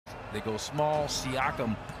They go small.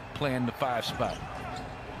 Siakam playing the 5 spot.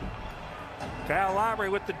 Kyle Lowry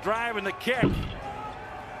with the drive and the kick.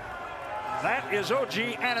 That is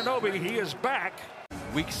OG Anunoby. He is back.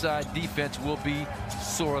 Weak side defense will be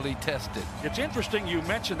sorely tested. It's interesting you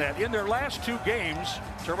mentioned that. In their last 2 games,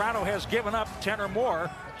 Toronto has given up 10 or more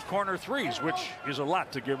corner threes, which is a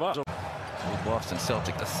lot to give up. Boston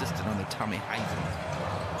Celtic assistant under Tommy Heisen.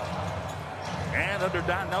 And under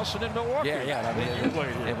Don Nelson in Milwaukee. Yeah. I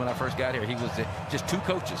mean, when I first got here, he was just 2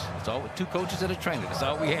 coaches. It's all 2 coaches and a trainer. That's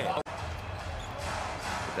all we had.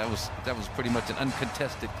 That was pretty much an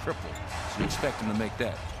uncontested cripple. So you expect him to make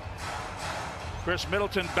that. Chris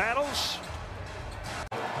Middleton battles.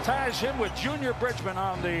 Ties him with Junior Bridgman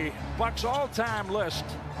on the Bucks all-time list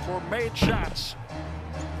for made shots.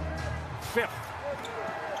 5th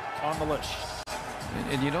on the list.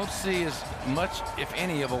 And you don't see as much, if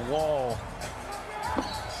any, of a wall.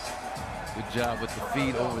 Good job with the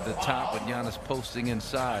feed over the top with Giannis posting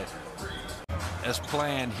inside as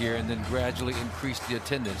planned here, and then gradually increase the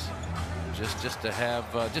attendance. Just to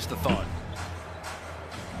have just a thought.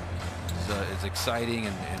 It's exciting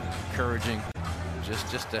and encouraging.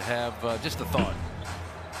 Just to have just a thought.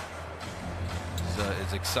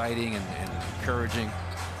 It's exciting and encouraging.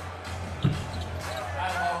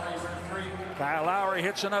 Kyle Lowry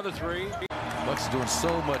hits another 3. Bucks doing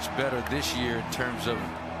so much better this year in terms of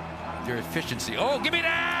their efficiency. Oh, give me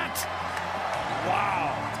that!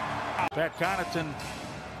 Wow. Pat Connaughton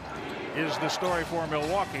is the story for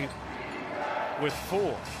Milwaukee with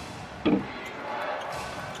 4.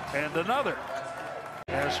 And another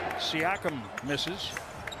as Siakam misses.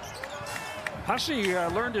 Hussey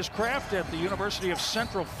learned his craft at the University of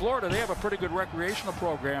Central Florida. They have a pretty good recreational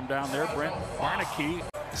program down there. Brent Barnaky.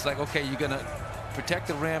 It's like, okay, you're going to protect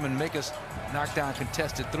the rim and make us knock down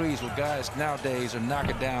contested threes. Well, guys nowadays are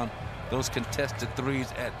knocking down those contested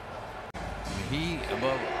threes at he,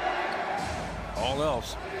 above all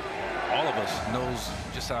else, all of us knows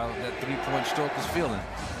just how that 3-point stroke is feeling.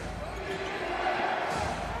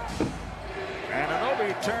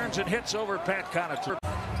 Anunoby turns and hits over Pat Connaughton.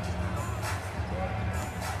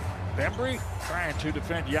 Bembry trying to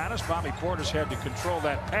defend Giannis. Bobby Portis had to control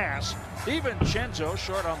that pass. Even Chenzo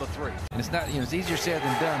short on the 3. And it's not, it's easier said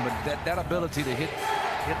than done, but that ability to hit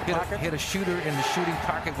a shooter in the shooting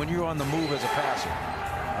pocket when you're on the move as a passer.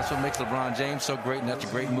 That's what makes LeBron James so great, and that's a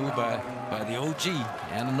great move by the OG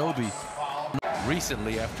Anunoby.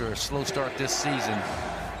 Recently, after a slow start this season,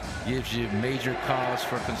 gives you major cause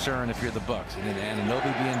for concern if you're the Bucks. And then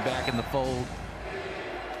Anunoby being back in the fold,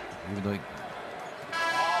 even though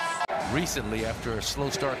recently, after a slow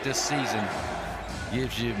start this season,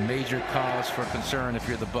 gives you major cause for concern if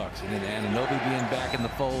you're the Bucks. And then Anunoby being back in the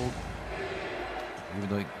fold, even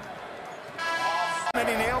though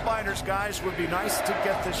many nail biters, guys, would be nice to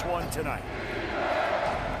get this one tonight.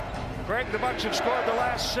 Greg, the Bucks have scored the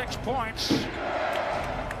last 6 points.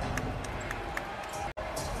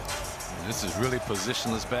 This is really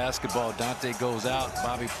positionless basketball. Dante goes out.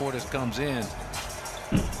 Bobby Portis comes in.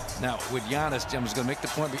 Now, with Giannis, Jim was going to make the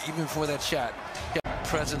point, but even before that shot,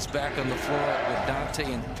 presence back on the floor with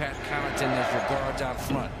Dante and Pat Connaughton as your guards out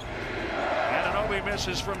front. Anunoby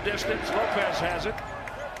misses from distance. Lopez has it.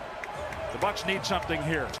 The Bucks need something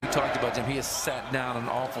here. We talked about him. He has sat down an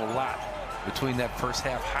awful lot between that first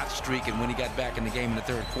half hot streak and when he got back in the game in the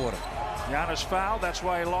 3rd quarter. Giannis fouled. That's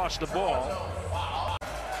why he lost the ball.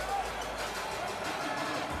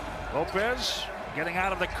 Lopez getting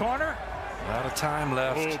out of the corner. A lot of time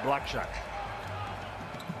left. Oh, block shot.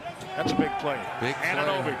 That's a big play. Big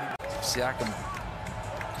Anunoby. Siakam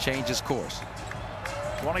changes course.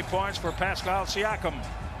 20 points for Pascal Siakam.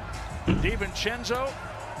 DiVincenzo.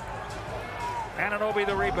 Anunoby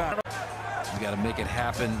the rebound. You got to make it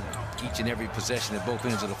happen each and every possession at both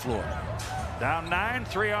ends of the floor. Down 9,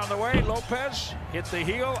 3 on the way. Lopez hit the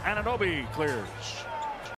heel. Anunoby clears.